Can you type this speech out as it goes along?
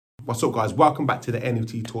What's up, guys? Welcome back to the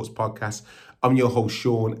NFT Talks podcast. I'm your host,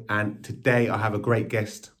 Sean, and today I have a great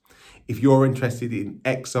guest. If you're interested in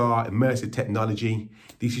XR, immersive technology,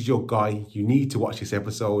 this is your guy. You need to watch this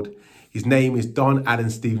episode. His name is Don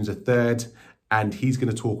Allen Stevens III, and he's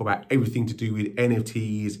going to talk about everything to do with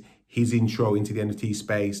NFTs, his intro into the NFT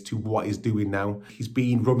space to what he's doing now. He's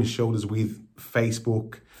been rubbing shoulders with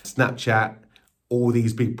Facebook, Snapchat, all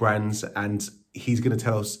these big brands, and he's going to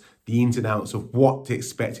tell us the ins and outs of what to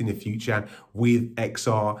expect in the future with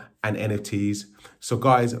XR and NFTs. So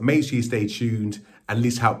guys, make sure you stay tuned and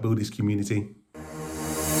let's help build this community.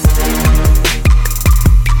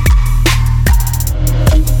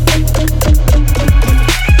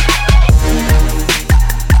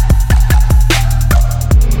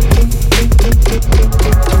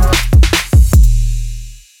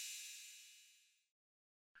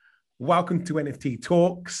 Welcome to NFT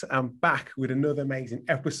Talks. I'm back with another amazing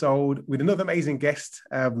episode with another amazing guest.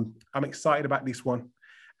 I'm excited about this one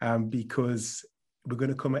because we're going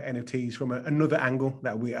to come at NFTs from another angle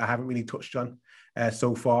that I haven't really touched on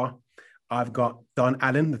so far. I've got Don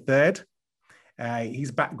Allen III.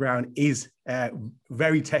 His background is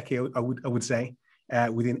very techy, I would say,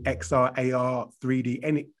 within XR, AR,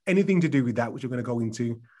 3D, anything to do with that, which we're going to go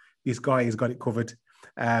into. This guy has got it covered.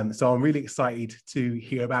 So I'm really excited to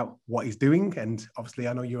hear about what he's doing. And obviously,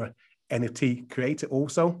 I know you're an NFT creator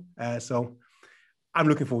also. So I'm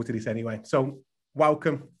looking forward to this anyway. So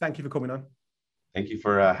welcome. Thank you for coming on. Thank you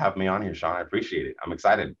for having me on here, Sean. I appreciate it. I'm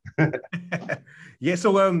excited. Yeah.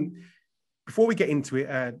 So before we get into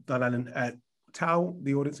it, Don Allen, tell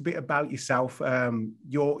the audience a bit about yourself,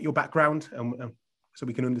 your background, so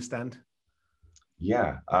we can understand.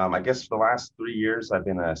 Yeah, I guess for the last 3 years, I've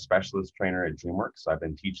been a specialist trainer at DreamWorks. I've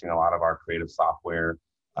been teaching a lot of our creative software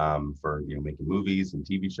for making movies and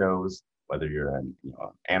TV shows, whether you're an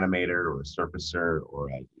animator or a surfacer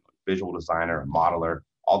or a visual designer, a modeler,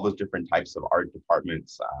 all those different types of art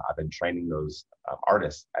departments. I've been training those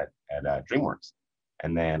artists at DreamWorks.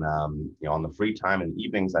 And then on the free time and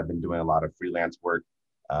evenings, I've been doing a lot of freelance work,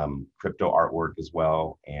 crypto artwork as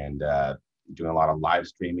well, and doing a lot of live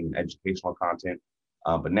streaming and educational content.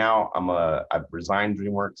 But now I've resigned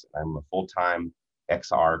DreamWorks. I'm a full-time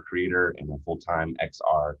XR creator and a full-time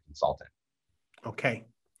XR consultant. Okay.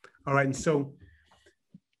 All right. And so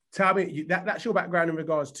tell me, that's your background in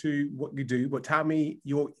regards to what you do, but tell me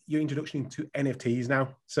your introduction to NFTs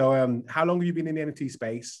now. So how long have you been in the NFT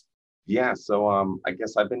space? Yeah. So I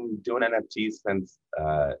guess I've been doing NFTs since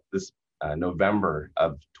this November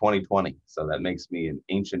of 2020. So that makes me an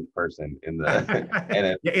ancient person in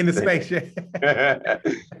the in the space.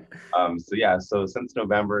 Yeah. So since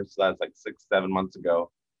November, so that's like 6-7 months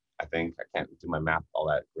ago. I think I can't do my math all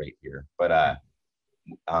that great here, but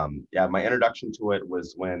my introduction to it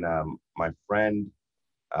was when my friend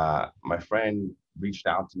reached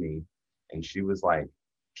out to me, and she was like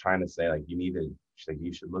trying to say like you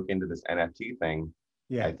should look into this NFT thing.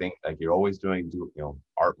 Yeah. I think like you're always doing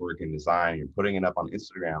artwork and design, you're putting it up on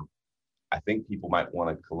Instagram. I think people might want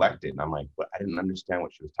to collect it. And I'm like, but I didn't understand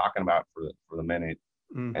what she was talking about for the minute.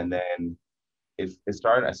 And then I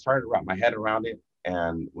started to wrap my head around it.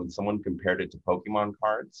 And when someone compared it to Pokemon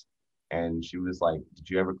cards, and she was like, did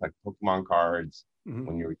you ever collect Pokemon cards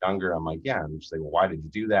when you were younger? I'm like, yeah. And she's like, well, why did you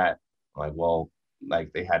do that? I'm like, well,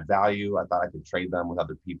 like they had value. I thought I could trade them with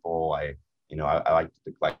other people. I like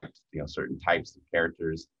to collect, certain types of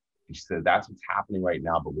characters. And she said, that's what's happening right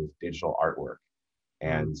now, but with digital artwork.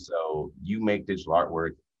 And so you make digital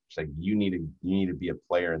artwork. She's like, you need to be a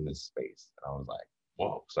player in this space. And I was like,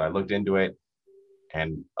 whoa. So I looked into it,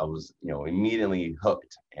 and I was, immediately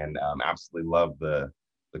hooked, and absolutely loved the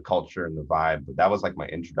culture and the vibe. But that was like my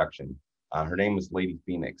introduction. Her name is Lady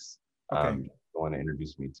Phoenix. Okay. The one that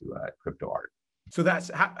introduced me to crypto art. So that's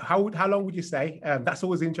how long would you say? That's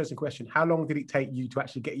always an interesting question. How long did it take you to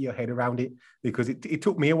actually get your head around it? Because it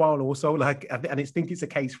took me a while also. And I think it's a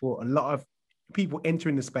case for a lot of people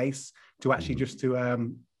entering the space to actually just to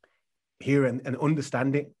hear and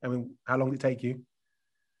understand it. I mean, how long did it take you?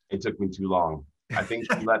 It took me too long. I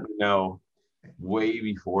think she let me know way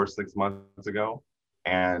before 6 months ago,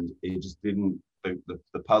 and it just didn't.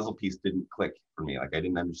 The puzzle piece didn't click for me. Like I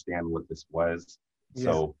didn't understand what this was. Yes.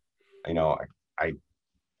 So,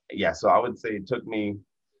 so I would say it took me,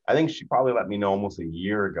 I think she probably let me know almost a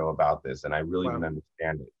year ago about this, and I really didn't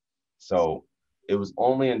understand it. So it was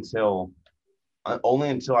only until I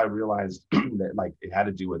realized that like it had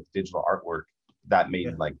to do with digital artwork that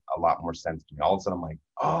made like a lot more sense to me. All of a sudden I'm like,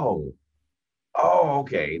 oh,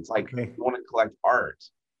 okay. It's like you want to collect art.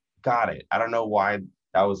 Got it. I don't know why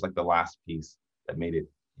that was like the last piece that made it,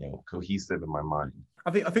 cohesive in my mind.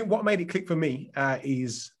 I think what made it click for me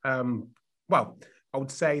is well, I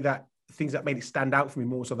would say that things that made it stand out for me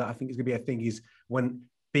more so that I think is going to be a thing is when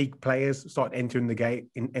big players start entering the game,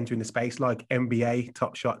 entering the space like NBA,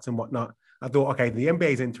 Top Shots and whatnot. I thought, okay, the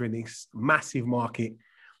NBA is entering this massive market.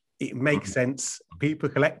 It makes sense. People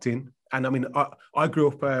collecting. And I mean, I grew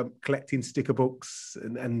up collecting sticker books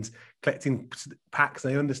and collecting packs.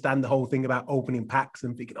 I understand the whole thing about opening packs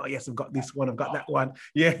and thinking, oh, yes, I've got this one, I've got that one.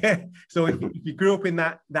 Yeah. So if you grew up in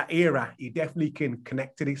that era, you definitely can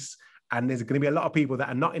connect to this. And there's going to be a lot of people that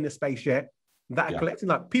are not in the space yet that are collecting.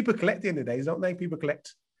 Like people collect at the end of the days, don't they? People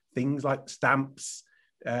collect things like stamps,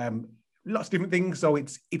 lots of different things. So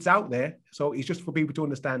it's out there. So it's just for people to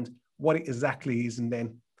understand what it exactly is, and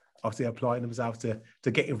then obviously applying themselves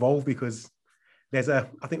to get involved, because I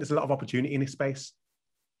think there's a lot of opportunity in this space.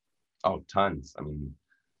 Oh, tons. I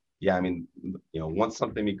mean, once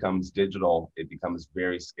something becomes digital, it becomes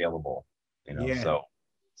very scalable, so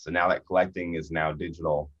now that collecting is now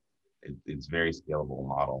digital, it's very scalable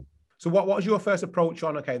model. So what was your first approach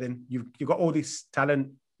on, okay, then you've got all this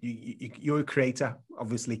talent, you're a creator,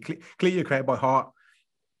 obviously, clearly you're a creator by heart.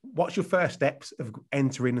 What's your first steps of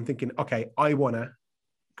entering and thinking, okay, I want to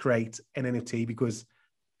create an NFT? Because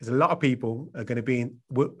there's a lot of people are going to be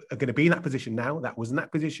in that position now, that was in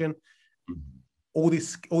that position. All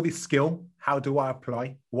this skill, how do I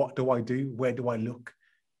apply? What do I do? Where do I look?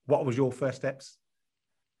 What was your first steps?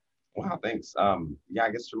 Wow, thanks. I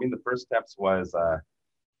guess for me, the first steps was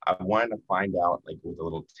I wanted to find out, like with a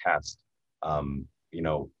little test,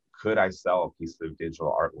 could I sell a piece of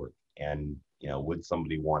digital artwork, and, would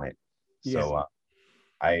somebody want it? Yes. So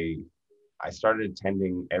I started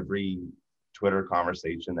attending every Twitter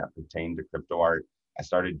conversation that pertained to crypto art. I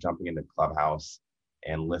started jumping into Clubhouse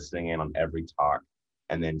and listening in on every talk,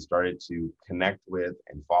 and then started to connect with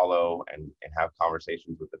and follow and have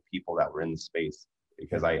conversations with the people that were in the space,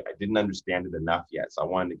 because I didn't understand it enough yet. So I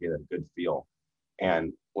wanted to get a good feel.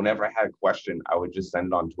 And whenever I had a question, I would just send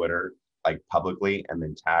it on Twitter, like publicly, and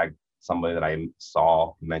then tag somebody that I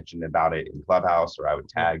saw mentioned about it in Clubhouse, or I would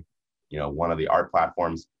tag, one of the art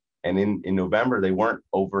platforms. And in November, they weren't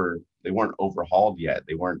overhauled yet.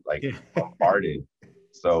 They weren't like bombarded.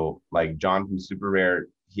 So like John from Super Rare,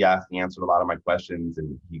 he answered a lot of my questions,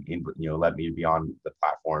 and he let me be on the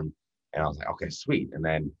platform. And I was like, okay, sweet. And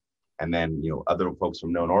then other folks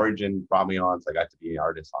from Known Origin brought me on, so I got to be an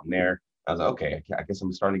artist on there. I was like, okay, I guess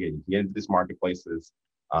I'm starting to get into these marketplaces.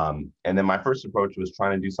 And then my first approach was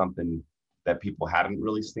trying to do something that people hadn't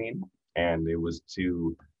really seen, and it was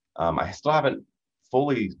to I still haven't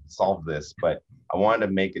fully solved this, but I wanted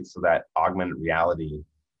to make it so that augmented reality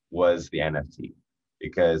was the NFT,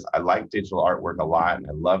 because I like digital artwork a lot, and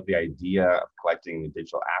I love the idea of collecting a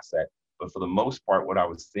digital asset. But for the most part, what I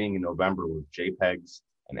was seeing in November were JPEGs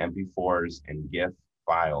and MP4s and GIF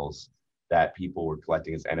files that people were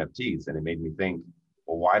collecting as NFTs. And it made me think,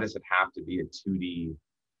 well, why does it have to be a 2D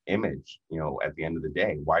image? At the end of the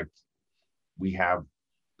day,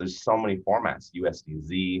 there's so many formats,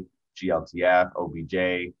 USDZ, GLTF,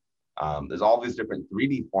 OBJ. There's all these different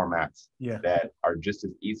 3D formats that are just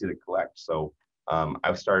as easy to collect. So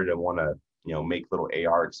I've started to want to, make little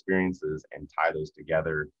AR experiences and tie those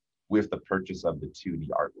together with the purchase of the 2D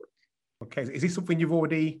artwork. Okay, is this something you've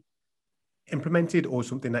already implemented, or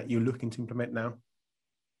something that you're looking to implement now?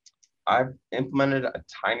 I've implemented a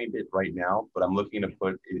tiny bit right now, but I'm looking to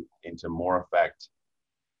put it into more effect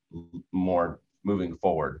more moving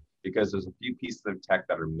forward, because there's a few pieces of tech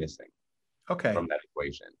that are missing from that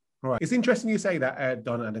equation. Right. It's interesting you say that,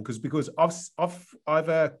 Don, Adam, because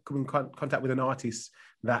I've come in contact with an artist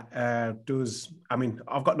that does. I mean,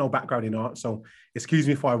 I've got no background in art, so excuse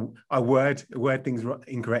me if I word things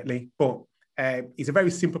incorrectly. But it's a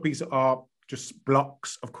very simple piece of art, just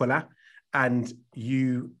blocks of color, and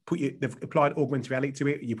they've applied augmented reality to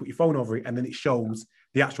it. You put your phone over it, and then it shows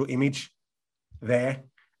the actual image there.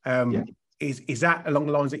 Is that along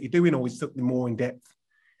the lines that you're doing, or is something more in depth?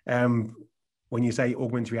 When you say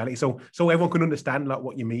augmented reality, so everyone can understand like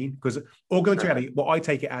what you mean, because augmented reality, what I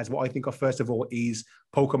take it as, what I think of first of all is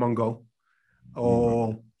Pokemon Go,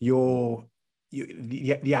 or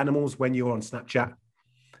the animals when you're on Snapchat,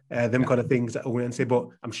 them kind of things that I wouldn't say, but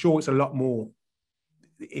I'm sure it's a lot more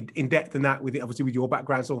in depth than that, with it, obviously with your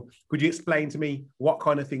background. So could you explain to me what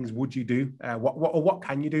kind of things would you do? What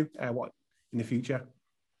can you do? What in the future?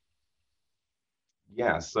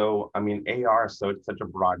 Yeah, so I mean, AR, so it's such a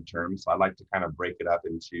broad term. So I like to kind of break it up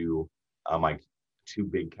into like two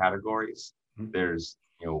big categories. Mm-hmm. There's,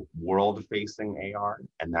 world-facing AR,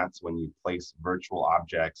 and that's when you place virtual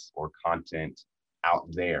objects or content out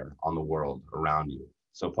there on the world around you.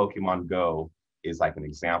 So Pokemon Go is like an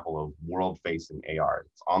example of world-facing AR.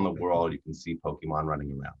 It's on the world. You can see Pokemon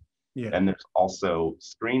running around. Yeah. And there's also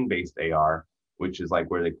screen-based AR, which is like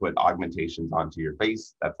where they put augmentations onto your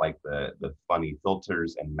face. That's like the funny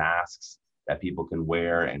filters and masks that people can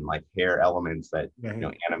wear, and like hair elements that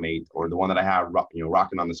animate, or the one that I have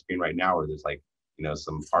rocking on the screen right now, where there's like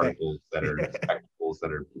some particles that are spectacles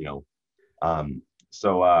that are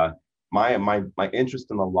my interest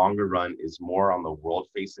in the longer run is more on the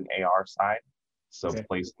world-facing AR side. So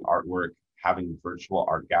placing artwork, having virtual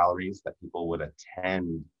art galleries that people would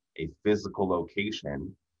attend a physical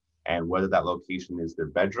location, and whether that location is their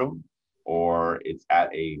bedroom or it's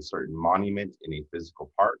at a certain monument in a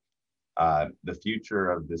physical park. The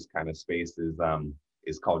future of this kind of space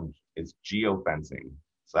is called geofencing.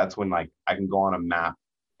 So that's when like I can go on a map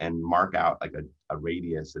and mark out like a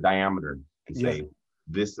radius, a diameter, and say,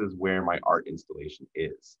 this is where my art installation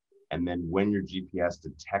is. And then when your GPS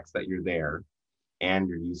detects that you're there, and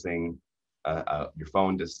you're using your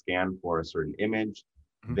phone to scan for a certain image,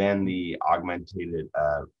 then the augmented,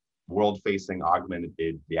 world-facing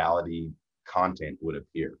augmented reality content would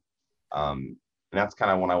appear. And that's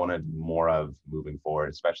kind of what I want to do more of moving forward,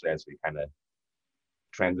 especially as we kind of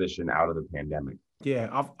transition out of the pandemic.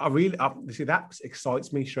 Yeah, I really see that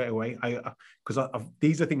excites me straight away. Because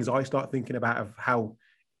these are things I start thinking about of how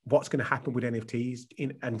what's going to happen with NFTs.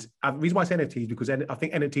 And the reason why I say NFTs because I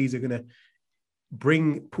think NFTs are going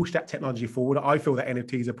to push that technology forward. I feel that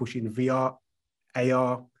NFTs are pushing VR,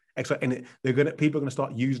 AR, and people are going to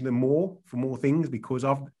start using them more for more things because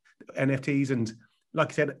of NFTs. And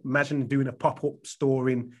like I said, imagine doing a pop-up store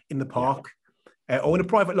in the park. Or in a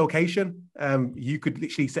private location, you could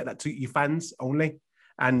literally set that to your fans only,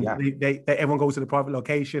 and everyone goes to the private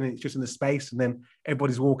location, and it's just in the space, and then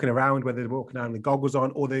everybody's walking around, whether they're walking around with the goggles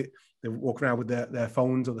on, or they're walking around with their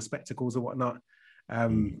phones or the spectacles or whatnot.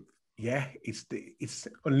 It's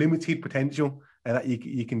unlimited potential that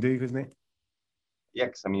you can do, isn't it? Yeah,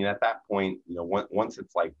 because I mean, at that point, once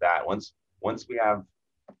it's like that, once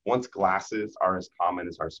glasses are as common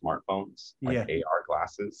as our smartphones, like AR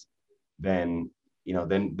glasses, then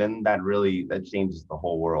that changes the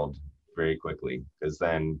whole world very quickly, because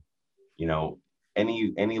then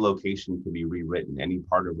any location can be rewritten, any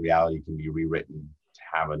part of reality can be rewritten to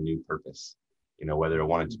have a new purpose, whether I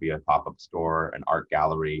want it to be a pop-up store, an art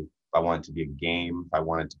gallery, if I want it to be a game, if I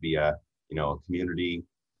want it to be a community,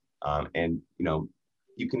 and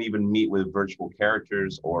you can even meet with virtual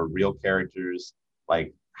characters or real characters.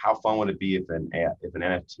 Like, how fun would it be if an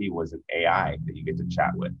NFT was an AI that you get to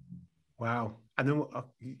chat with? Wow. And then,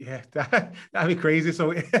 that'd be crazy.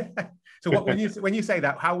 So, when you say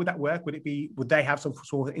that, how would that work? Would they have some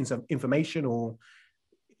sort of information, or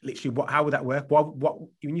literally how would that work? What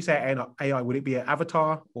when you say AI, would it be an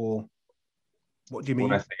avatar, or what do you mean?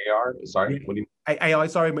 When I say AR, sorry, what do you mean? AI,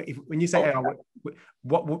 sorry. When you say AI,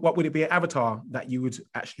 what would it be, an avatar that you would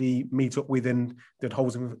actually meet up with and that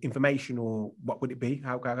holds information, or what would it be?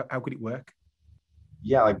 How could it work?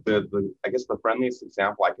 Yeah, like I guess the friendliest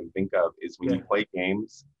example I can think of is when you play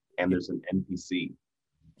games and there's an NPC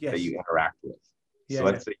that you interact with. So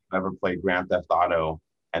let's say you've ever played Grand Theft Auto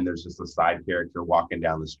and there's just a side character walking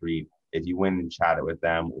down the street. If you went and chatted with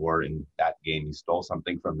them, or in that game you stole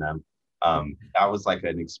something from them, that was like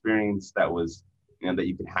an experience that was that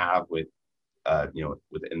you could have with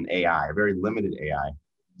with an AI, a very limited AI.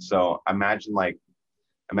 So imagine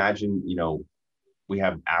we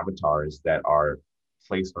have avatars that are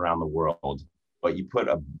placed around the world, but you put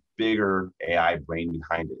a bigger AI brain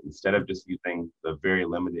behind it. Instead of just using the very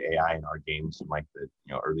limited AI in our games from like the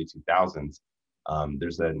early 2000s,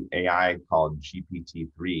 there's an AI called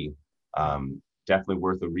GPT-3, definitely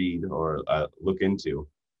worth a read or look into.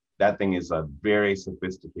 That thing is a very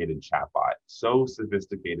sophisticated chatbot, so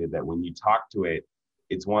sophisticated that when you talk to it,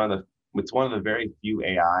 it's one of the very few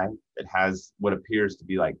AI that has what appears to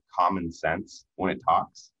be like common sense when it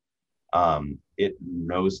talks. It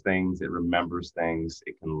knows things, it remembers things,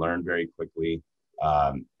 it can learn very quickly.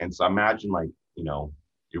 And so imagine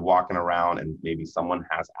you're walking around and maybe someone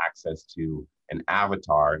has access to an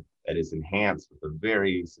avatar that is enhanced with a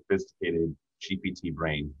very sophisticated GPT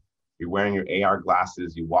brain. You're wearing your AR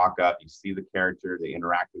glasses, you walk up, you see the character, they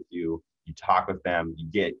interact with you, you talk with them, you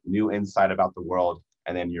get new insight about the world,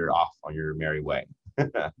 and then you're off on your merry way.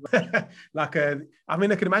 I can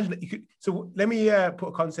imagine that you could. So let me put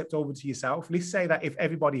a concept over to yourself. Let's say that if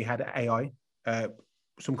everybody had an AI,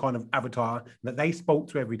 some kind of avatar that they spoke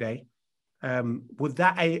to every day, would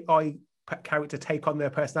that AI character take on their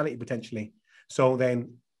personality potentially? So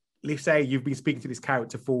then, let's say you've been speaking to this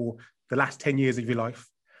character for the last 10 years of your life.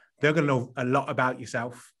 They're going to know a lot about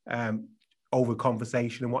yourself over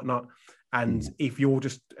conversation and whatnot. And if you're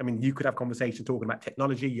just, I mean, you could have conversation talking about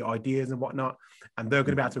technology, your ideas and whatnot, and they're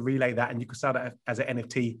going to be able to relay that, and you could sell that as an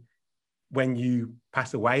NFT when you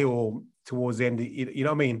pass away or towards the end. You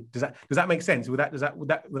know what I mean? Does that make sense? Would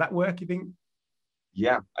that work, you think?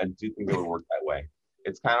 Yeah, I do think it would work that way.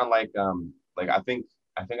 It's kind of like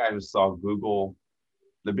I just saw Google.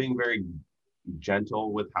 They're being very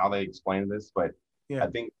gentle with how they explain this, but I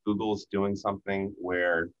think Google's doing something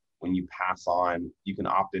where when you pass on, you can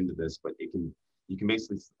opt into this, but you can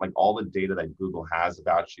basically, like, all the data that Google has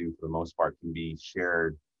about you for the most part can be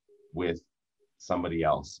shared with somebody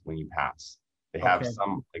else when you pass. They have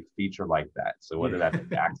some like feature like that. So whether that's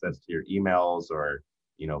access to your emails or,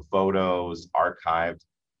 photos archived.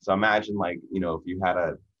 So imagine, like, if you had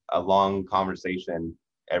a long conversation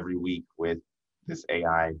every week with this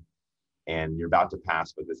AI and you're about to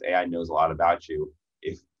pass, but this AI knows a lot about you.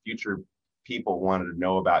 If future people wanted to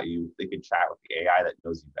know about you, they could chat with the AI that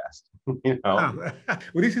knows you best.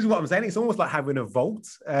 Well, this is what I'm saying. It's almost like having a vault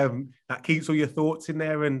that keeps all your thoughts in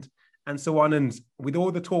there and so on. And with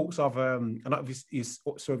all the talks of, and obviously,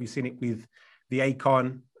 so have you seen it with the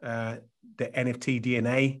Akon, the NFT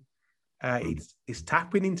DNA? It's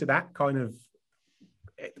tapping into that kind of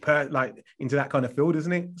into that kind of field,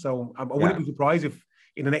 isn't it? So I wouldn't be surprised if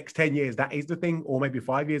in the next 10 years that is the thing, or maybe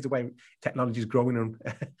 5 years away, technology is growing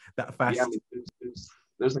that fast. Yeah, I mean,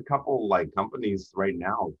 there's a couple like companies right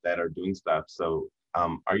now that are doing stuff. So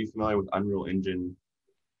are you familiar with Unreal Engine?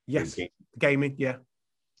 Yes, gaming, yeah.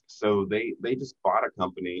 So they just bought a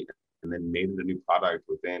company and then made it a new product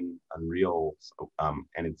within Unreal,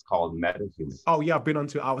 and it's called MetaHuman. Oh yeah, I've been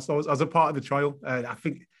onto it. I was a part of the trial. I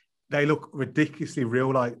think they look ridiculously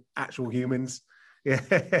real, like actual humans. Yeah.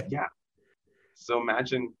 Yeah. So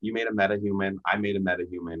imagine you made a MetaHuman, I made a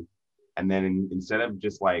MetaHuman, and then instead of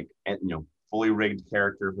just like, fully rigged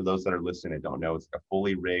character, for those that are listening that don't know, it's a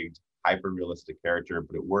fully rigged, hyper realistic character,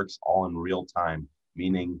 but it works all in real time,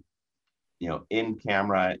 meaning, in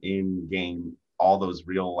camera, in game, all those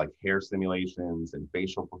real like hair simulations and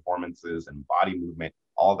facial performances and body movement,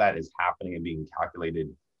 all that is happening and being calculated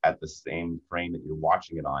at the same frame that you're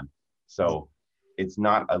watching it on. So it's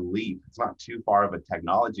not a leap. It's not too far of a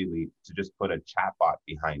technology leap to just put a chatbot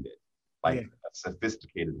behind it, like a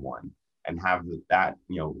sophisticated one, and have that,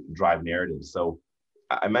 drive narrative. So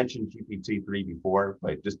I mentioned GPT-3 before,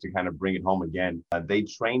 but just to kind of bring it home again, they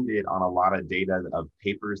trained it on a lot of data of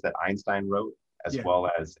papers that Einstein wrote, as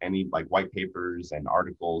well as any like white papers and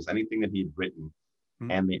articles, anything that he'd written.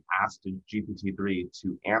 Mm-hmm. And they asked GPT-3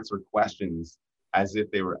 to answer questions as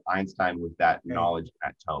if they were Einstein with that knowledge,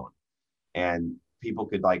 that tone. And people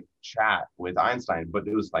could like chat with Einstein, but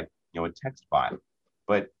it was like, a text bot.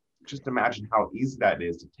 But just imagine how easy that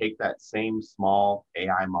is to take that same small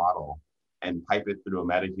AI model and pipe it through a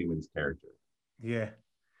MetaHuman's character. Yeah.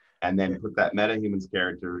 And then put that MetaHuman's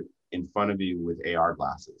character in front of you with AR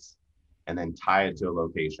glasses and then tie it to a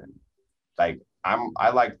location. Like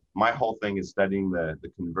my whole thing is studying the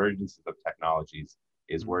convergence of technologies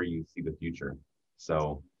is where you see the future.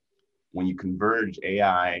 So when you converge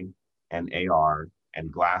AI and AR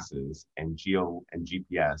and glasses and geo and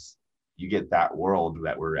GPS, you get that world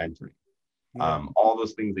that we're entering. Yeah. All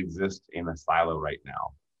those things exist in a silo right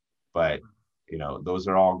now, but those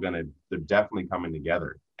are all they're definitely coming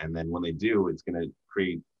together. And then when they do, it's going to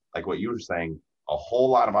create, like what you were saying, a whole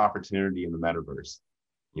lot of opportunity in the metaverse.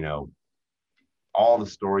 All the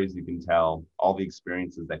stories you can tell, all the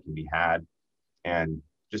experiences that can be had. And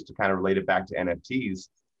just to kind of relate it back to NFTs,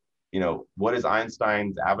 what is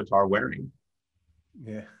Einstein's avatar wearing?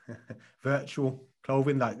 Yeah, virtual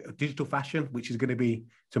clothing, like digital fashion, which is going to be,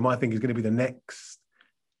 to my thing, is going to be the next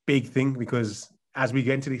big thing, because as we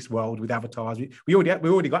get into this world with avatars, we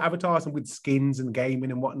already got avatars and with skins and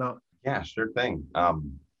gaming and whatnot. Yeah, sure thing.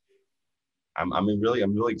 I'm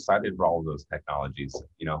really excited for all of those technologies.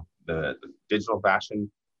 The digital fashion,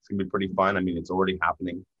 it's gonna be pretty fun. I mean, it's already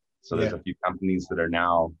happening. So there's a few companies that are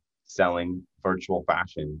now selling virtual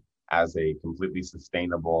fashion as a completely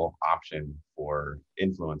sustainable option for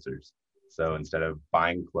influencers. So instead of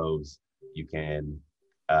buying clothes, you can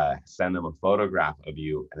send them a photograph of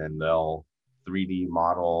you, and then they'll 3D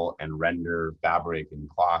model and render fabric and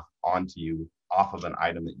cloth onto you off of an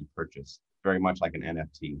item that you purchase, very much like an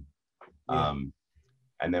NFT. Yeah.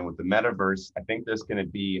 And then with the metaverse, I think there's going to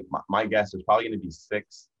be, my guess is probably going to be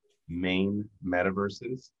 6 main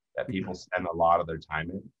metaverses that people spend a lot of their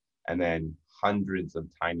time in, and then hundreds of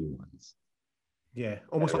tiny ones. Yeah,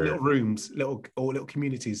 almost like little rooms, little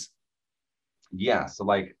communities. Yeah, so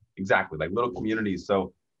exactly, like little communities.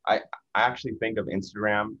 So I actually think of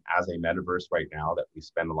Instagram as a metaverse right now that we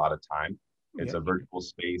spend a lot of time. It's a virtual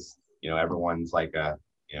space. Everyone's like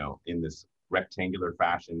in this rectangular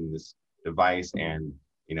fashion, this device, and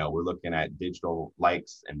we're looking at digital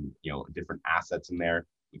likes and different assets in there.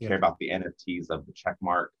 We care about the NFTs of the check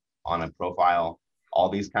mark on a profile, all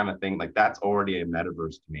these kind of things. Like that's already a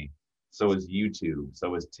metaverse to me. So is YouTube,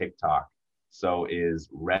 so is TikTok, so is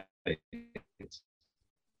Reddit.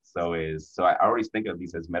 So I always think of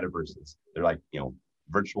these as metaverses. They're like,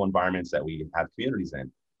 virtual environments that we have communities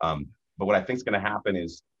in. But what I think is going to happen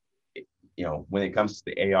is, when it comes to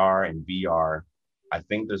the AR and VR, I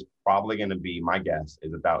think there's probably going to be, my guess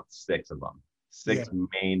is about 6 of them, six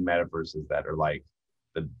main metaverses that are like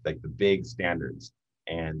the big standards,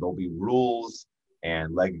 and there'll be rules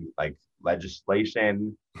and like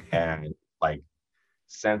legislation and like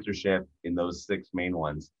censorship in those 6 main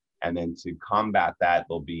ones. And then to combat that,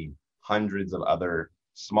 there'll be hundreds of other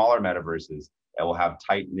smaller metaverses that will have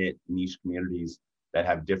tight-knit niche communities that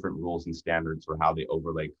have different rules and standards for how they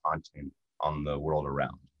overlay content on the world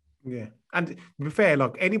around. Yeah. And to be fair,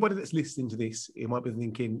 like anybody that's listening to this, it might be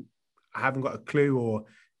thinking, I haven't got a clue, or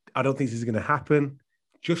I don't think this is going to happen.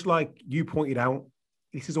 Just like you pointed out,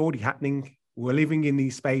 this is already happening. We're living in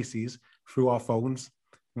these spaces through our phones.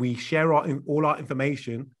 We share all our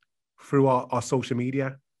information through our social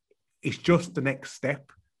media. It's just the next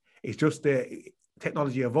step. It's just the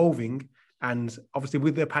technology evolving. And obviously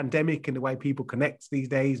with the pandemic and the way people connect these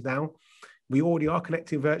days now, we already are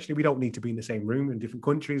connecting virtually. We don't need to be in the same room in different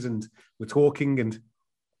countries, and we're talking. And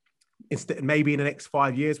instead, maybe in the next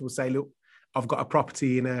 5 years, we'll say, look, I've got a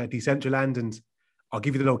property in Decentraland and I'll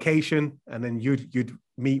give you the location. And then you'd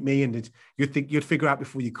meet me, and you'd figure out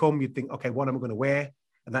before you come, you'd think, okay, what am I going to wear?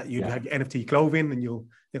 And that you'd have your NFT clothing, and you'll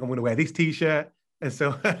think I'm going to wear this t-shirt. And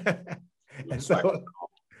so,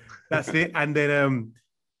 that's it. And then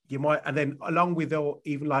you might, and then along with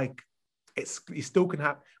even like, you still can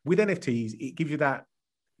have, with NFTs, it gives you that,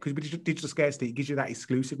 because with digital scarcity, it gives you that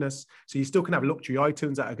exclusiveness. So you still can have luxury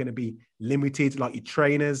items that are going to be limited, like your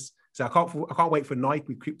trainers. So I can't wait for Nike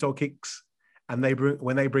with Crypto Kicks, and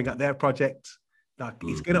when they bring out their project, like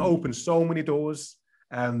it's going to open so many doors,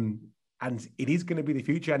 and it is going to be the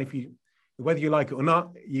future. And whether you like it or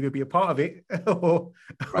not, you will be a part of it, or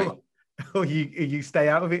you stay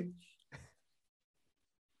out of it.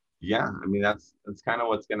 Yeah, I mean that's kind of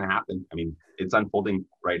what's going to happen. I mean, it's unfolding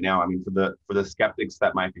right now. I mean, for the skeptics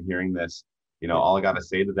that might be hearing this, all I got to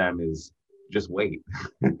say to them is just wait.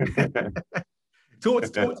 Talk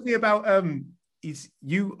to me about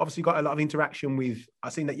you obviously got a lot of interaction with.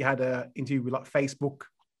 I've seen that you had an interview with like Facebook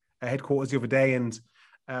headquarters the other day, and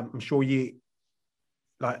I'm sure you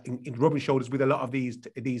like in rubbing shoulders with a lot of these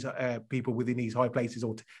people within these high places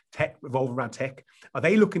or tech revolving around tech. Are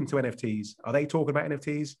they looking to NFTs? Are they talking about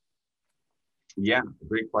NFTs? Yeah,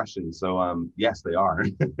 great question. So yes, they are.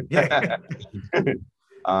 Yeah.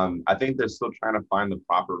 I think they're still trying to find the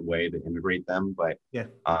proper way to integrate them, but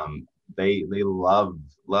they love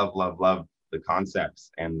the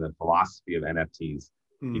concepts and the philosophy of NFTs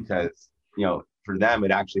because for them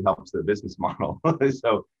it actually helps their business model.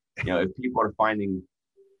 So if people are finding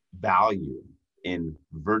value in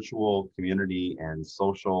virtual community and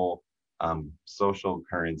social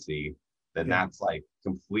currency, then that's like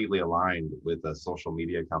completely aligned with a social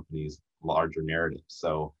media company's larger narrative.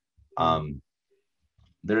 So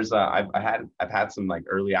there's I've had some like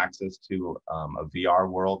early access to a VR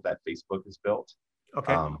world that Facebook has built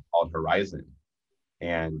called Horizon,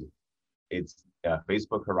 and it's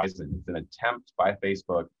Facebook Horizon. It's an attempt by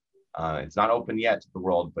Facebook. It's not open yet to the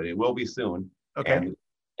world, but it will be soon. Okay.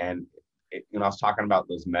 And I was talking about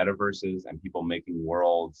those metaverses and people making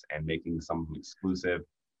worlds and making something exclusive.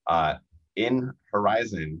 In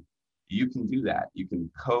Horizon, you can do that. You can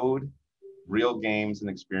code real games and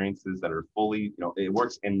experiences that are fully, it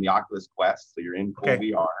works in the Oculus Quest, so you're in full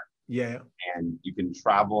VR. Yeah. And you can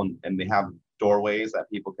travel, and they have doorways that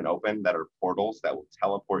people can open that are portals that will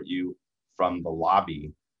teleport you from the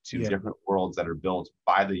lobby to different worlds that are built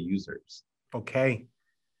by the users. Okay.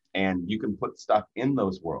 And you can put stuff in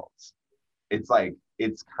those worlds. It's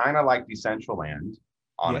kind of like Decentraland,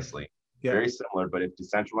 honestly. Yeah. Very similar, but if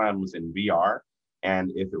Decentraland was in VR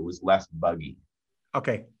and if it was less buggy.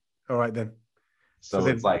 Okay. All right then. So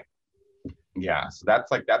it's like, so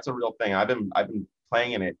that's a real thing. I've been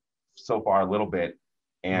playing in it so far a little bit,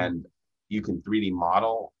 and you can 3D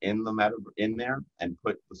model in there and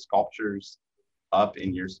put the sculptures up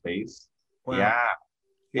in your space. Wow. Yeah.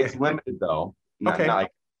 It's limited though. It's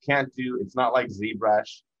not like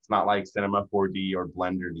ZBrush. It's not like Cinema 4D or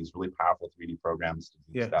Blender, these really powerful 3D programs to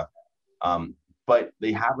do stuff. But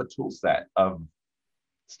they have a tool set of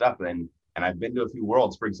stuff, and I've been to a few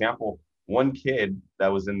worlds. For example, one kid that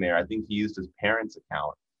was in there, I think he used his parents'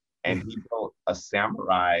 account, and he built a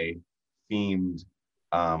samurai themed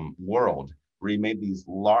world where he made these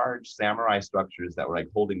large samurai structures that were like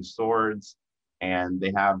holding swords, and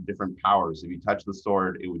they have different powers. If you touch the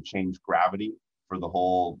sword, it would change gravity for the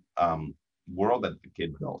whole world that the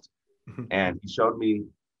kid built. And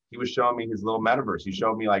he was showing me his little metaverse. He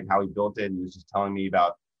showed me like how he built it, and he was just telling me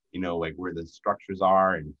about, like where the structures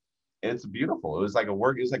are, and it's beautiful. It was like it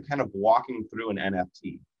was like kind of walking through an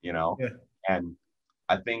NFT, Yeah. And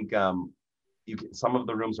I think some of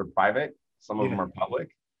the rooms are private, some of them are public.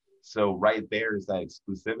 So right there is that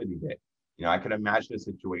exclusivity bit. I could imagine a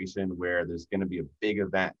situation where there's going to be a big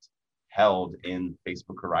event held in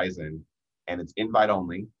Facebook Horizon, and it's invite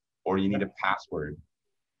only, or you need a password.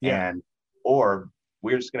 Or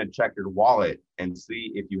we're just going to check your wallet and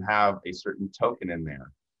see if you have a certain token in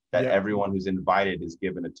there that everyone who's invited is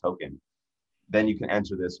given a token. Then you can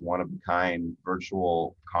enter this one-of-a-kind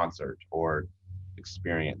virtual concert or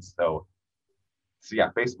experience. So yeah,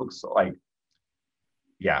 Facebook's like,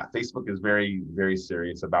 Facebook is very, very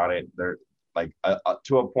serious about it. They're like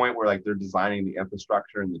to a point where like they're designing the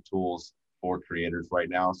infrastructure and the tools for creators right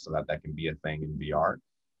now so that can be a thing in VR.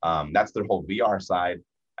 That's their whole VR side.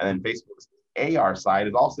 And then Facebook's AR side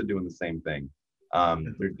is also doing the same thing.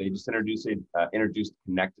 They just introduced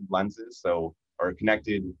connected lenses, or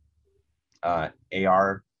connected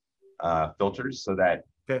AR filters, so that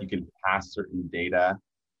you can pass certain data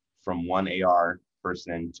from one AR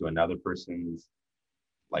person to another person's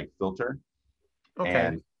like filter.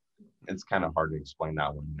 And it's kind of hard to explain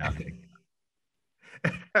that one now.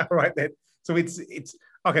 Right then. So it's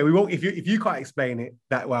okay. We won't, if you can't explain it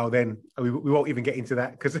that well, then we won't even get into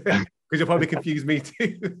that, because you'll probably confuse me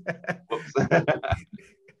too.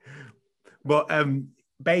 But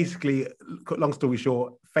basically, long story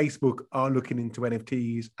short, Facebook are looking into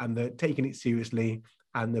NFTs, and they're taking it seriously,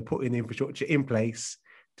 and they're putting the infrastructure in place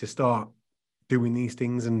to start doing these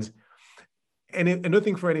things. And another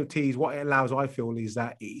thing for NFTs, what it allows, I feel, is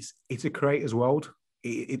that it's a creator's world.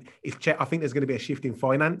 I think there's going to be a shift in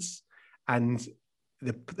finance, and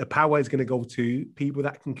the power is going to go to people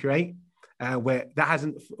that can create, where that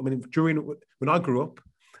hasn't. I mean, when I grew up,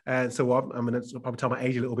 so I'm going to probably tell my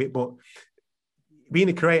age a little bit, but being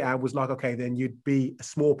a creator was like, okay, then you'd be a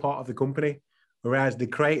small part of the company, whereas the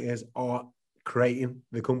creators are creating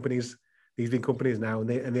the companies, these big companies now, and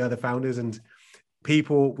they are the founders, and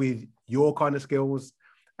people with your kind of skills.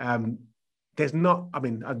 There's not, I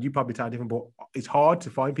mean, you probably tell different, but it's hard to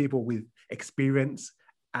find people with experience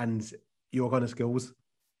and your kind of skills.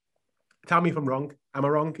 Tell me if I'm wrong. Am I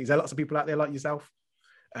wrong? Is there lots of people out there like yourself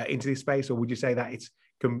into this space, or would you say that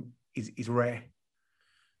it's rare?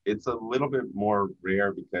 It's a little bit more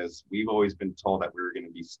rare because we've always been told that we were going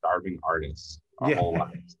to be starving artists our whole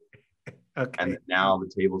lives. And now the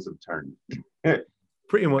tables have turned.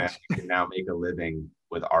 Pretty much. And you can now make a living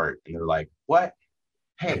with art. And they're like, what?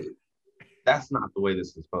 Hey, that's not the way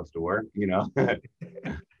this is supposed to work,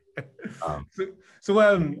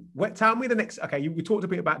 Tell me the next. Okay, we talked a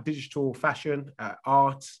bit about digital fashion,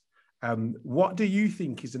 art. What do you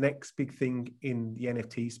think is the next big thing in the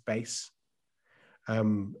NFT space?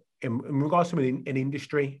 In regards to an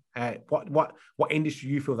industry, what industry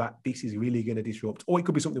do you feel that this is really going to disrupt, or it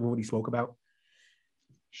could be something we already spoke about?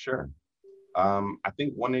 Sure. I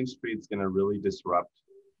think one industry that's going to really disrupt.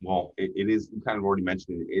 Well, it is. You kind of already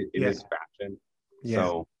mentioned it. It is fashion. Yeah.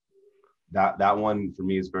 So that one for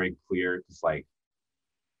me is very clear, because like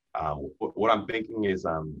what I'm thinking is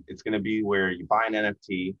it's going to be where you buy an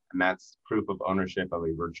NFT, and that's proof of ownership of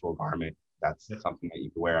a virtual garment. That's something that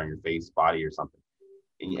you can wear on your face, body, or something.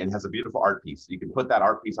 And it has a beautiful art piece. You can put that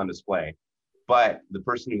art piece on display, but the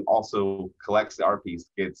person who also collects the art piece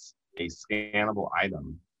gets a scannable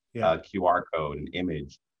item, a QR code, an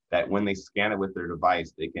image, that when they scan it with their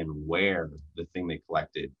device, they can wear the thing they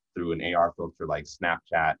collected through an AR filter like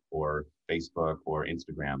Snapchat or Facebook or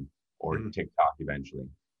Instagram or TikTok eventually.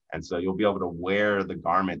 And so you'll be able to wear the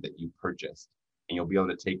garment that you purchased, and you'll be able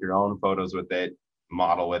to take your own photos with it,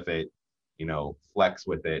 model with it, flex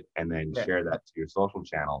with it, and then share that to your social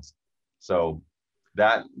channels. So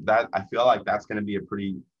that I feel like that's going to be a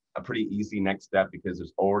pretty easy next step, because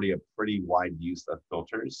there's already a pretty wide use of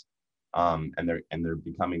filters, and they're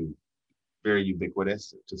becoming very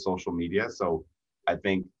ubiquitous to social media. So I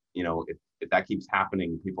think if that keeps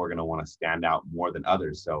happening, people are going to want to stand out more than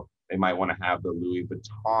others. So they might want to have the Louis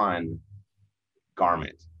Vuitton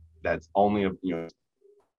garment that's only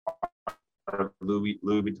Louis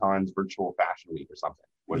Vuitton's virtual fashion week or something,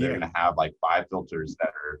 where they're going to have like 5 filters that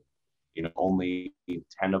are, only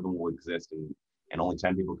 10 of them will exist, and only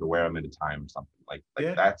 10 people could wear them at a time or something like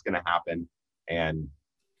that's going to happen.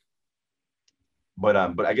 but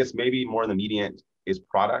I guess maybe more in the immediate is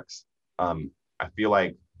products. I feel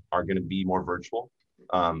like are going to be more virtual.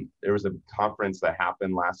 There was a conference that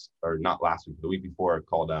happened not last week, the week before,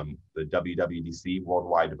 called the WWDC,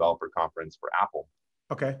 Worldwide Developer Conference for Apple.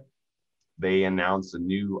 Okay. They announced a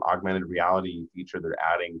new augmented reality feature they're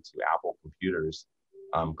adding to Apple computers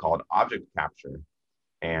called Object Capture.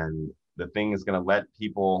 And the thing is going to let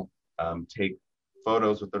people take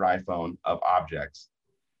photos with their iPhone of objects,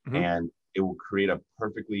 and it will create a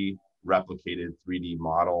perfectly replicated 3D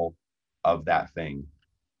model of that thing.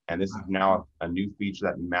 And this is now a new feature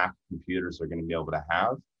that Mac computers are going to be able to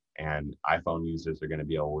have, and iPhone users are going to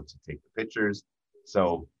be able to take the pictures.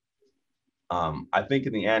 So I think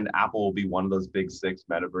in the end, Apple will be one of those big 6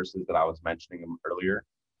 metaverses that I was mentioning earlier.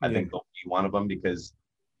 I think they'll be one of them because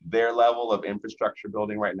their level of infrastructure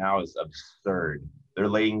building right now is absurd. They're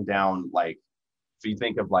laying down, like, so you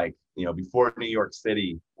think of, like, you know, before New York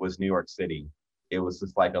City was New York City, it was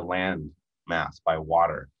just like a land mass by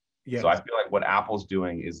water. So I feel like what Apple's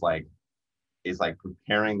doing is like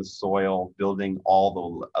preparing the soil, building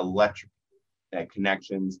all the electric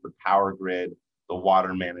connections, the power grid, the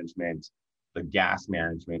water management, the gas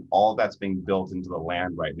management, all that's being built into the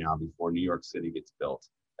land right now before New York City gets built.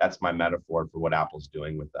 That's my metaphor for what Apple's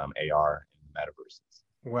doing with AR and metaverses.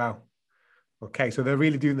 Wow. Okay, so they're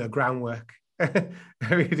really doing their groundwork. They're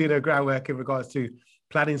really doing their groundwork in regards to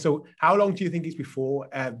planning. So how long do you think it's before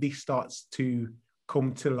this starts to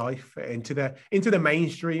come to life into the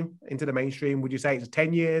mainstream? Would you say it's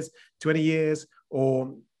 10 years, 20 years,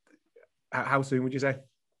 or how soon would you say?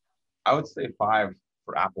 I would say 5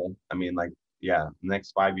 for Apple. I mean, like, yeah,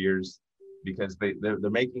 next 5 years, because they're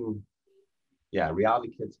making,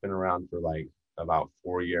 Reality Kit's been around for like about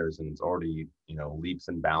 4 years, and it's already, you know, leaps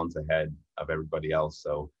and bounds ahead of everybody else.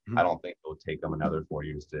 So I don't think it'll take them another 4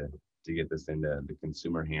 years to get this into the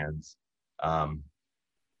consumer hands.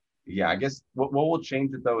 I guess what will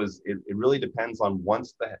change it though is it really depends on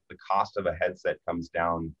once the cost of a headset comes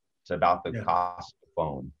down to about the cost of the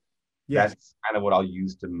phone. That's kind of what I'll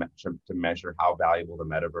use to measure how valuable the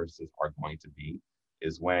metaverses are going to be,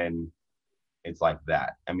 is when it's like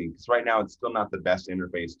that. I mean, because right now it's still not the best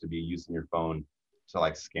interface to be using your phone to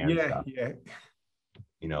like scan stuff.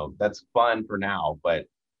 You know, that's fun for now, but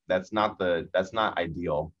that's not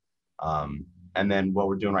ideal. And then what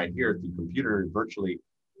we're doing right here through computer virtually,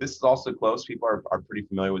 this is also close. People are pretty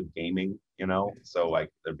familiar with gaming, you know, so like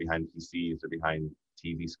they're behind PCs, they're behind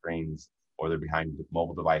TV screens, or they're behind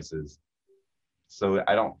mobile devices. So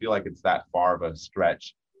I don't feel like it's that far of a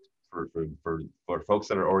stretch for folks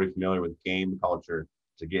that are already familiar with game culture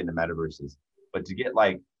to get into metaverses. But to get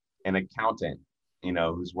like an accountant, you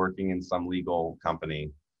know, who's working in some legal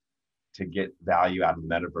company to get value out of the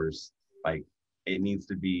metaverse, like it needs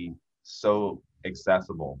to be so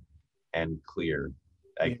accessible and clear.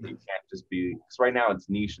 Like it can't just be, because right now it's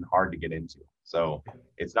niche and hard to get into. So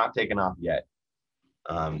it's not taken off yet.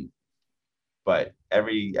 But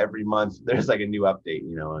every month there's like a new update,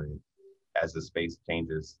 you know, and as the space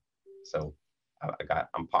changes. So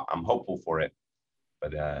I'm hopeful for it.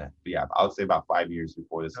 But yeah, I would say about 5 years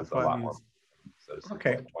before this is a lot more. So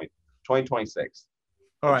okay. 2026.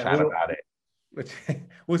 All right. Chat about it.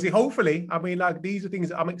 We'll see. Hopefully, I mean, like these are things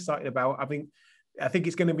that I'm excited about. I think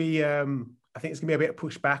it's going to be. I think it's going to be a bit of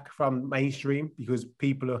pushback from mainstream because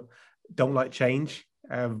people don't like change.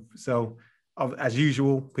 So, as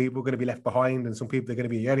usual, people are going to be left behind, and some people are going to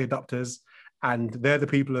be early adopters, and they're the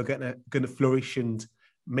people who are going to flourish and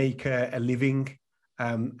make a living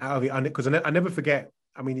out of it. Because I never forget.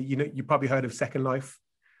 I mean, you know, you probably heard of Second Life.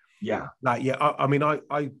 Yeah. Like, I mean, I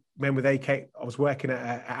remember I was working at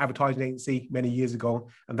an advertising agency many years ago,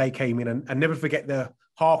 and they came in, and I never forget the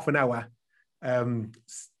half an hour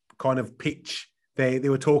kind of pitch. They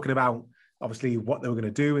were talking about obviously what they were going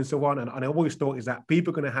to do and so on. And I always thought is that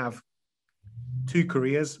people are going to have 2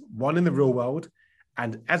 careers, one in the real world.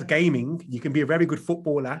 And as gaming, you can be a very good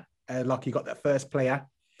footballer, like you got that first player,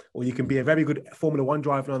 or you can be a very good Formula One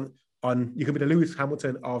driver you can be the Lewis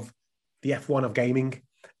Hamilton of the F1 of gaming.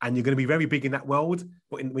 And you're going to be very big in that world.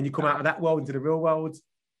 But when you come out of that world into the real world,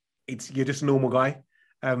 you're just a normal guy.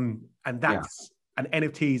 And that's an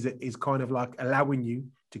NFT is kind of like allowing you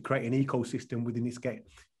to create an ecosystem within this game,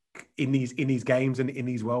 in these games and in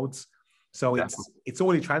these worlds. So it's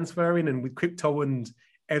already transferring, and with crypto and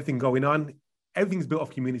everything going on, everything's built off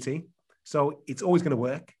community. So it's always going to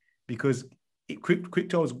work because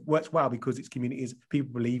crypto works well because it's communities,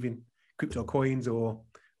 people believe in crypto coins or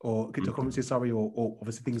cryptocurrencies, or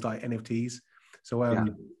obviously things like NFTs. So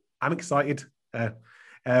I'm excited.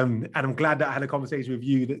 And I'm glad that I had a conversation with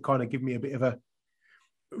you that kind of give me a bit of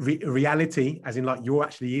reality, as in like you're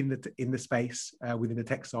actually in the space within the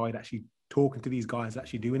tech side, actually talking to these guys,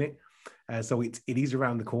 actually doing it. So it is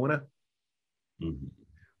around the corner. Mm-hmm.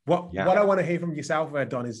 What I want to hear from yourself,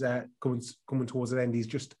 Don, is coming towards the end, is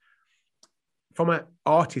just from an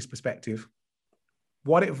artist perspective,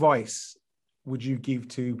 what advice would you give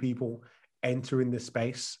to people entering the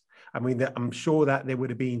space? I mean, I'm sure that there would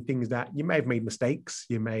have been things that you may have made mistakes,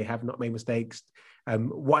 you may have not made mistakes.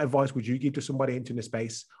 What advice would you give to somebody entering the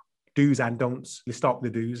space? Do's and don'ts. Let's start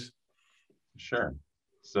with the do's. Sure.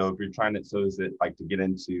 So if you're trying to, so is it like to get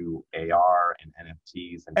into AR and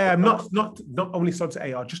NFTs? And not only start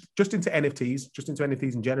to AR, just into NFTs, just into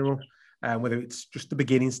NFTs in general. Whether it's just the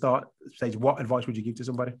beginning start stage, what advice would you give to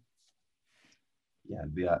somebody?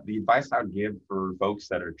 Yeah, the advice I would give for folks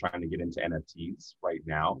that are trying to get into NFTs right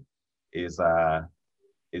now is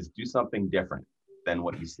do something different than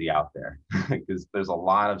what you see out there, because there's a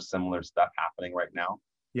lot of similar stuff happening right now.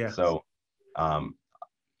 Yeah. So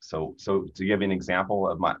to give you an example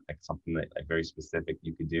of something that like very specific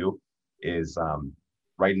you could do is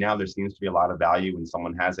right now there seems to be a lot of value when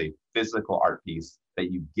someone has a physical art piece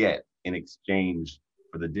that you get in exchange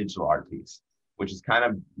for the digital art piece, which is kind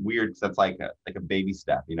of weird because that's like a baby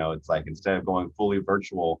step. You know, it's like instead of going fully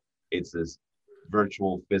virtual, it's this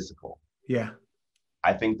virtual physical. Yeah.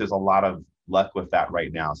 I think there's a lot of luck with that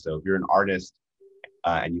right now. So if you're an artist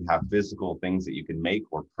and you have physical things that you can make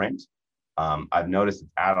or print, I've noticed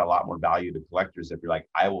it's added a lot more value to collectors if you're like,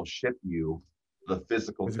 I will ship you the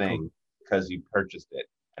physical thing because you purchased it.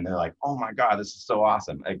 And they're like, oh my God, this is so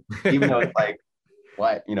awesome. Like, even though it's like,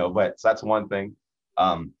 what, you know, but so that's one thing.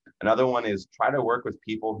 Another one is try to work with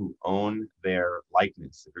people who own their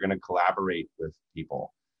likeness. If you're going to collaborate with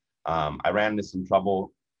people, I ran into some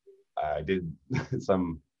trouble. I did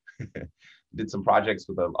some projects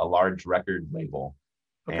with a large record label,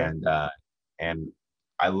 and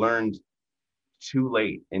I learned too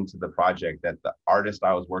late into the project that the artist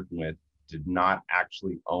I was working with did not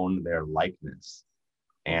actually own their likeness,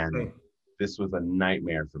 and this was a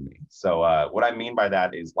nightmare for me. So what I mean by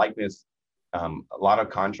that is likeness. A lot of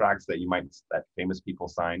contracts that famous people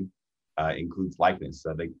sign includes likeness.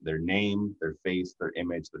 So their name, their face, their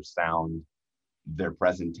image, their sound, their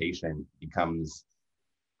presentation becomes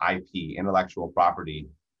IP, intellectual property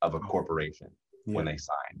of a corporation when they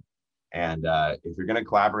sign. And if you're going to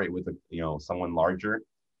collaborate with someone larger,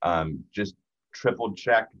 just triple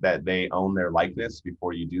check that they own their likeness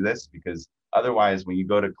before you do this, because otherwise, when you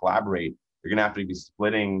go to collaborate, you're going to have to be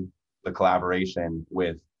splitting the collaboration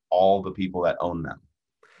with all the people that own them,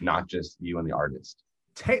 not just you and the artist.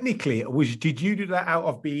 Technically, did you do that out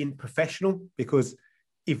of being professional? Because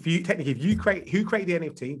who created the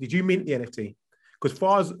NFT? Did you mint the NFT? Because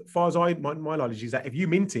far as my knowledge is that if you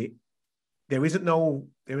mint it, there is no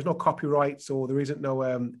copyrights, or there isn't no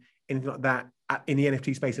anything like that in the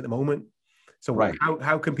NFT space at the moment. So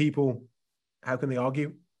how can they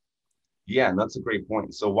argue? Yeah, and that's a great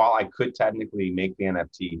point. So while I could technically make the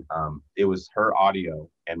NFT, it was her audio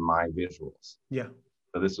and my visuals. Yeah.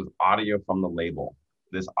 So this was audio from the label.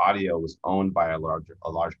 This audio was owned by a large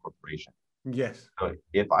corporation. Yes. So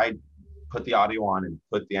if I put the audio on and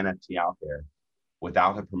put the NFT out there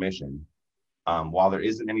without her permission, while there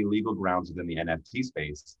isn't any legal grounds within the NFT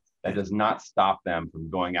space, that does not stop them from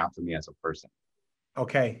going after me as a person.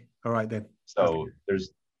 Okay. All right then. So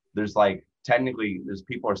there's like, technically there's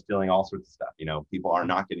people are stealing all sorts of stuff. You know, people are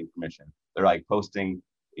not getting permission. They're like posting,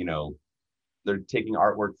 they're taking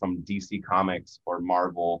artwork from DC Comics or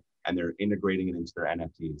Marvel and they're integrating it into their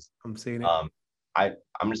NFTs. I'm seeing it.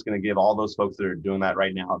 I'm just going to give all those folks that are doing that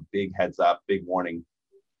right now a big heads up, big warning.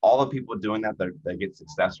 All the people doing that get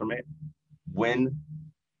success from it, when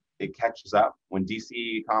it catches up, when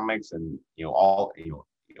DC Comics and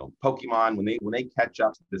Pokemon, when they catch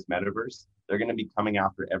up to this metaverse, they're going to be coming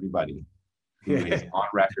after everybody who is on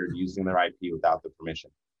record using their IP without the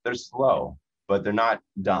permission. They're slow, but they're not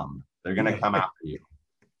dumb. They're going to come after you.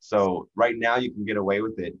 So right now you can get away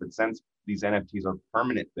with it, but since these NFTs are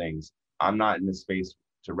permanent things, I'm not in the space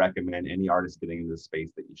to recommend any artist getting into the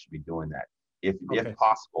space that you should be doing that. If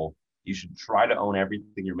possible, you should try to own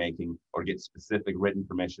everything you're making or get specific written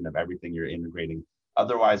permission of everything you're integrating.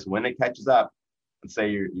 Otherwise, when it catches up, let's say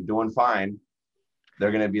you're doing fine,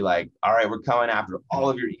 they're going to be like, all right, we're coming after all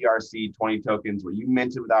of your ERC 20 tokens where you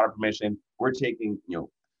minted without our permission. We're taking,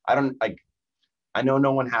 I know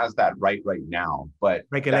no one has that right now, but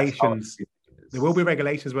regulations. There will be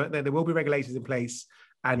regulations, won't there? There will be regulations in place.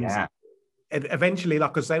 And eventually,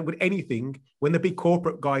 like I said, with anything, when the big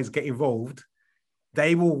corporate guys get involved,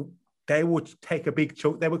 they will take a big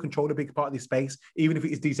chunk. They will control a big part of this space, even if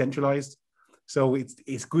it is decentralized. So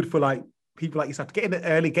it's good for like people like yourself to get in it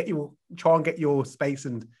early, try and get your space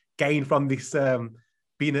and gain from this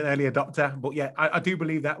being an early adopter. But yeah, I do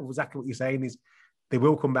believe that exactly what you're saying is they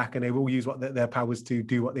will come back and they will use their powers to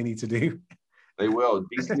do what they need to do. They will.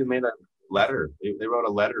 DC made a letter. They wrote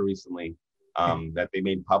a letter recently that they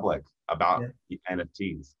made public about the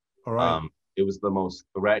NFTs. All right. It was the most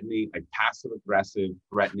threatening, like passive aggressive,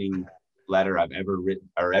 threatening letter I've ever written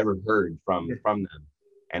or ever heard from them.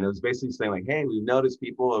 And it was basically saying like, hey, we've noticed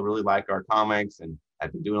people really like our comics and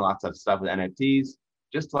have been doing lots of stuff with NFTs.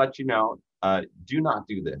 Just to let you know, do not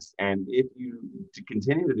do this. And if you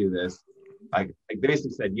continue to do this, like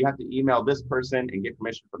basically said, you have to email this person and get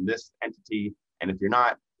permission from this entity. And if you're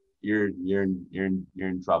not, you're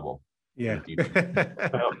in trouble. Yeah.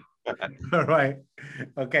 All right.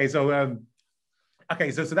 Okay. So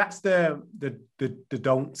so that's the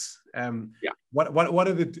don'ts. What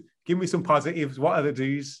are the? Give me some positives. What are the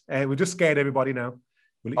do's? We just scared everybody now.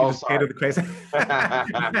 We're just scared of the crazy.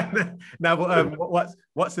 No, but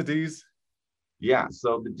what's the do's? Yeah.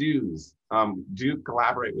 So the do's. Do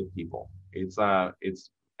collaborate with people. It's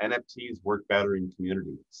NFTs work better in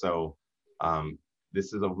community. So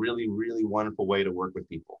this is a really, really wonderful way to work with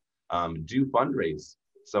people. Do fundraise.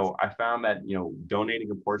 So I found that,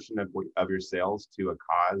 donating a portion of your sales to a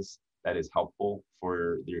cause that is helpful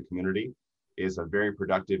for your community is a very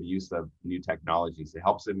productive use of new technologies. It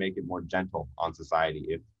helps it make it more gentle on society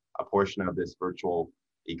if a portion of this virtual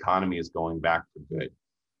economy is going back for good.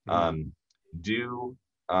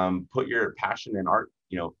 Put your passion and art,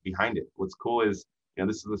 behind it. What's cool is,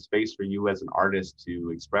 this is a space for you as an artist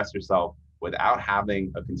to express yourself without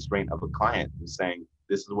having a constraint of a client who's saying,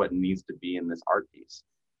 this is what needs to be in this art piece.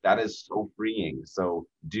 That is so freeing. So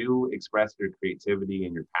do express your creativity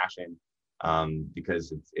and your passion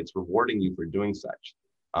because it's rewarding you for doing such.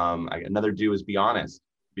 Another do is be honest.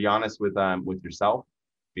 Be honest with yourself.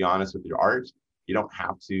 Be honest with your art. You don't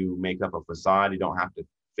have to make up a facade. You don't have to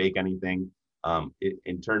fake anything.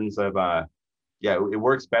 In terms of, it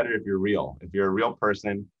works better if you're real. If you're a real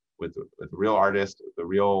person with a real artist, with a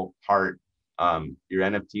real heart, your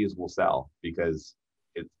NFTs will sell because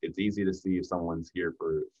it's easy to see if someone's here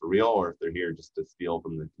for real or if they're here just to steal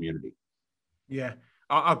from the community. Yeah,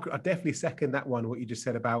 I definitely second that one. What you just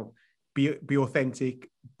said about be authentic,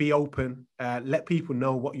 be open, let people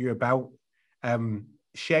know what you're about,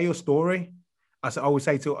 share your story. As I always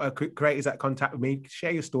say to creators that contact with me,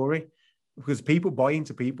 share your story because people buy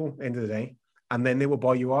into people at the end of the day, and then they will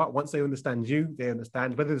buy you art. Once they understand you, they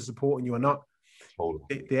understand whether they're supporting you or not.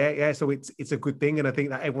 Totally. Yeah. So it's a good thing, and I think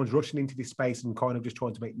that everyone's rushing into this space and kind of just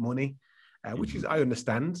trying to make money, which is I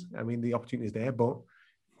understand. I mean, the opportunity is there, but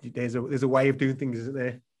there's a way of doing things, isn't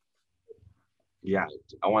there? Yeah,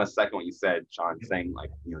 I want to second what you said, Sean. Saying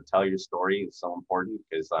tell your story is so important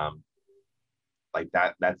because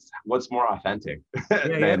that's what's more authentic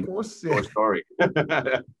than your story.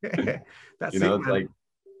 That's it's like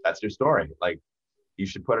that's your story. Like you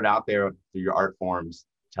should put it out there through your art forms.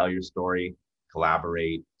 Tell your story.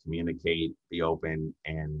 Collaborate, communicate, be open,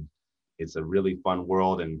 and it's a really fun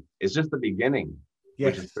world, and it's just the beginning,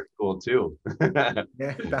 which is pretty cool too.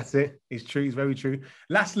 Yeah, that's it. It's true. It's very true.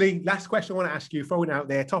 Lastly, last question I want to ask you, throwing out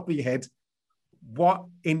there, top of your head, what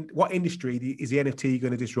industry is the NFT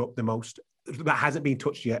going to disrupt the most that hasn't been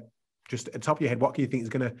touched yet? Just at the top of your head, what do you think is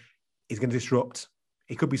going to disrupt?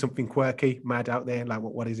 It could be something quirky, mad out there. Like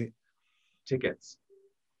what is it? Tickets.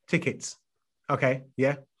 Okay.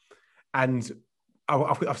 Yeah. And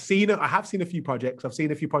I have seen a few projects. I've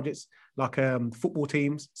seen a few projects like football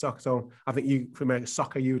teams. So I think you from America,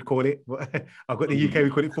 soccer you would call it, but I've got the UK we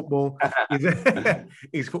call it football.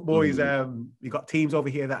 Is football is you've got teams over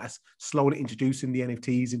here that are slowly introducing the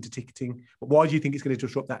NFTs into ticketing. But why do you think it's going to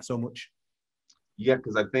disrupt that so much? Yeah,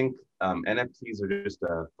 because I think NFTs are just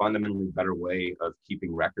a fundamentally better way of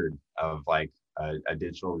keeping record of like a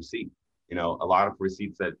digital receipt. A lot of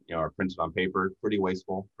receipts that are printed on paper, pretty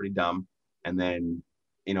wasteful, pretty dumb. And then,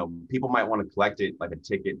 people might want to collect it like a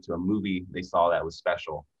ticket to a movie they saw that was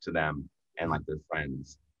special to them and like their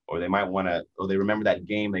friends. Or they might want to, or they remember that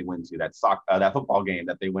game they went to, that football game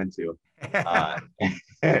that they went to.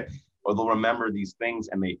 Or they'll remember these things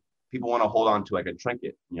and people want to hold on to like a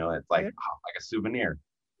trinket, it's like a souvenir.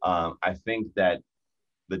 I think that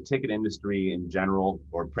the ticket industry in general,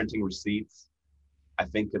 or printing receipts, I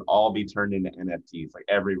think could all be turned into NFTs, like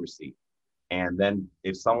every receipt. And then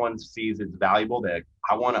if someone sees it's valuable, that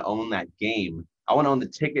I want to own that game. I want to own the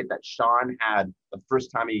ticket that Sean had the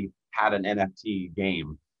first time he had an NFT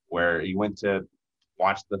game where he went to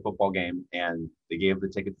watch the football game and they gave the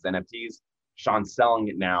tickets as NFTs. Sean's selling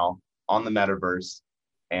it now on the metaverse,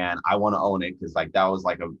 and I want to own it because like that was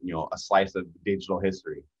like a slice of digital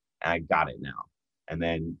history. and I got it now. And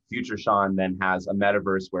then future Sean then has a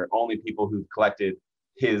metaverse where only people who've collected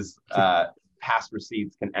his past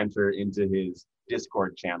receipts can enter into his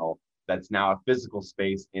Discord channel. That's now a physical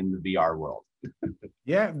space in the VR world.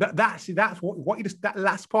 Yeah, that's what you just, that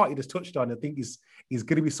last part you just touched on, I think is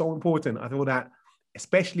going to be so important. I thought that,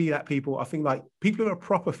 especially that people, I think like people who are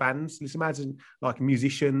proper fans, let's imagine like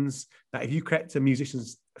musicians, that if you create a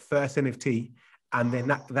musician's first NFT and then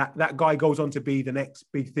that guy goes on to be the next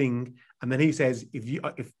big thing, and then he says,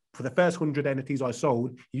 if for the first 100 NFTs I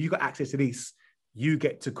sold, if you got access to this, you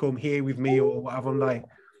get to come here with me or whatever. I'm like,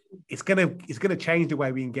 it's gonna change the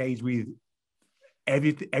way we engage with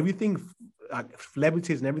everything, like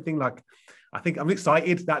celebrities and everything. Like, I think I'm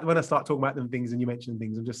excited that when I start talking about them things and you mention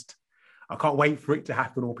things, I can't wait for it to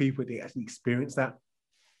happen or people to actually experience that.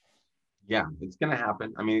 Yeah, it's gonna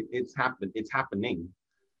happen. I mean, it's happening.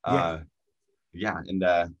 Yeah.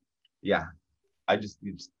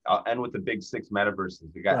 I'll end with the big 6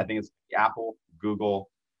 metaverses. I think it's Apple, Google,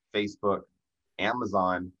 Facebook,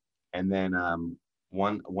 Amazon, and then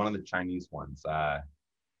one of the Chinese ones.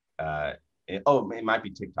 It might be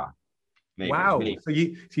TikTok. Maybe. So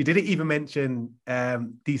you didn't even mention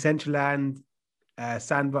Decentraland,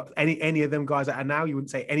 Sandbox, any of them guys that are now. You wouldn't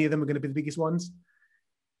say any of them are going to be the biggest ones?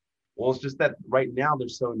 Well, it's just that right now they're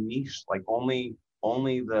so niche. Like only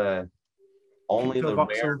the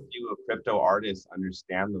rare few of crypto artists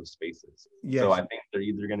understand those spaces. Yes. So I think they're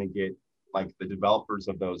either going to get, like, the developers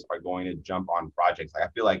of those are going to jump on projects. Like, I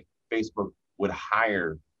feel like Facebook would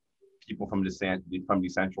hire people from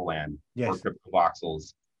Decentraland or Crypto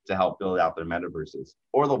Voxels to help build out their metaverses,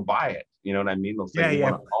 or they'll buy it. You know what I mean? They'll say,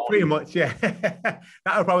 pretty much, yeah.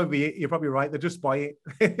 That'll probably be it. You're probably right. They'll just buy it.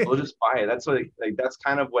 They'll just buy it. That's what, like, that's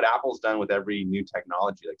kind of what Apple's done with every new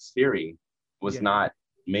technology. Like Siri was not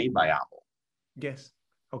made by Apple. Yes.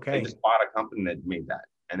 Okay. They just bought a company that made that,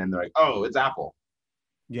 and then they're like, oh, it's Apple.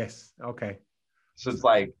 Yes. Okay. So it's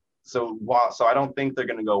like, so I don't think they're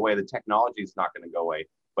going to go away. The technology is not going to go away,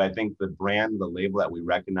 but I think the brand, the label that we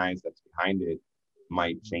recognize that's behind it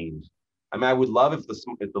might change. I mean, I would love if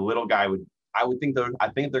the little guy would. I think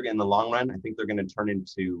they're in the long run. I think they're going to turn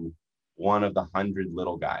into one of the 100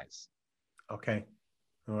 little guys. Okay.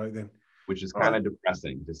 All right then. Which is kind of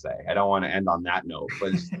depressing to say. I don't want to end on that note,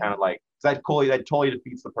 but it's kind of like, that totally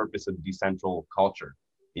defeats the purpose of decentral culture.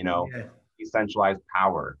 You know, decentralized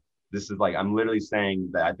power. This is like, I'm literally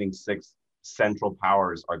saying that I think 6 central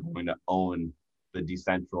powers are going to own the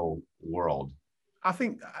decentral world. I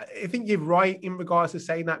think you're right in regards to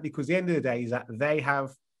saying that, because the end of the day is that they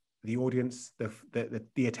have the audience,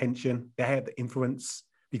 the attention, they have the influence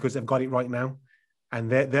because they've got it right now, and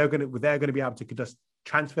they're going to be able to just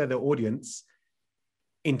transfer their audience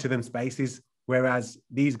into them spaces, whereas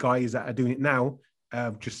these guys that are doing it now,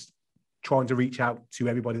 just trying to reach out to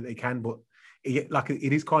everybody that they can, but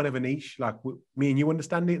it is kind of a niche. Like, me and you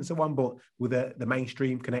understand it and so on, but with the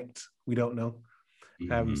mainstream connect, we don't know.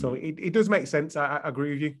 So it does make sense. I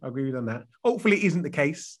agree with you. I agree with you on that. Hopefully it isn't the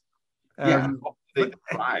case. Hopefully they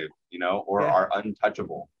thrive, or are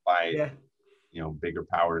untouchable by, bigger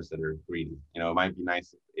powers that are greedy. It might be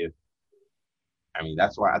nice if, I mean,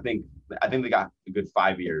 that's why I think they got a good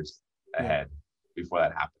 5 years ahead before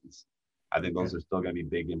that happens. I think those are still going to be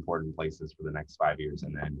big, important places for the next 5 years.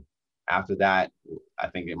 And then after that, I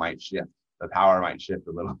think it might shift. The power might shift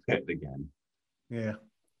a little bit again. Yeah,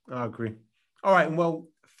 I agree. All right. Well,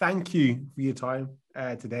 thank you for your time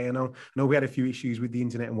today. I know we had a few issues with the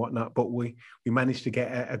internet and whatnot, but we managed to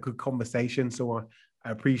get a good conversation. So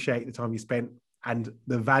I appreciate the time you spent and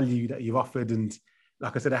the value that you've offered. And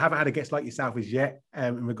like I said, I haven't had a guest like yourself as yet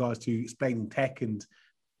in regards to explaining tech and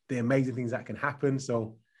the amazing things that can happen.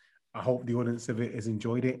 So I hope the audience of it has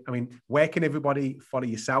enjoyed it. I mean, where can everybody follow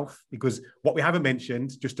yourself? Because what we haven't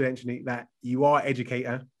mentioned, just to mention it, that you are an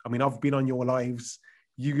educator. I mean, I've been on your lives.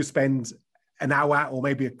 You spend an hour or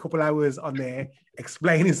maybe a couple hours on there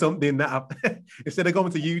explaining something that instead of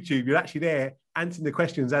going to YouTube, you're actually there answering the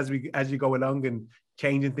questions as you go along and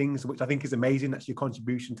changing things, which I think is amazing. That's your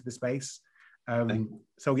contribution to the space.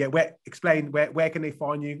 So yeah, where can they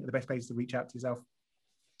find you? The best place to reach out to yourself?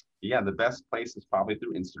 Yeah, the best place is probably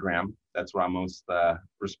through Instagram. That's where I'm most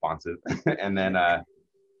responsive. and then that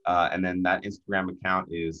Instagram account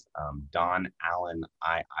is Don Allen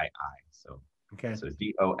III. So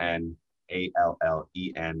DonAllenii.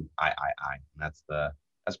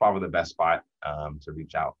 That's probably the best spot to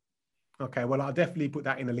reach out. Okay, well, I'll definitely put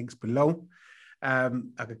that in the links below.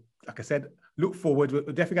 Like I said, look forward. We'll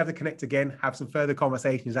definitely have to connect again, have some further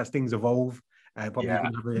conversations as things evolve.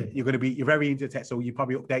 You're very into tech, so you're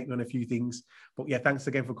probably updating on a few things. But yeah, thanks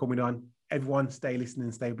again for coming on. Everyone, stay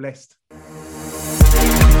listening, stay blessed.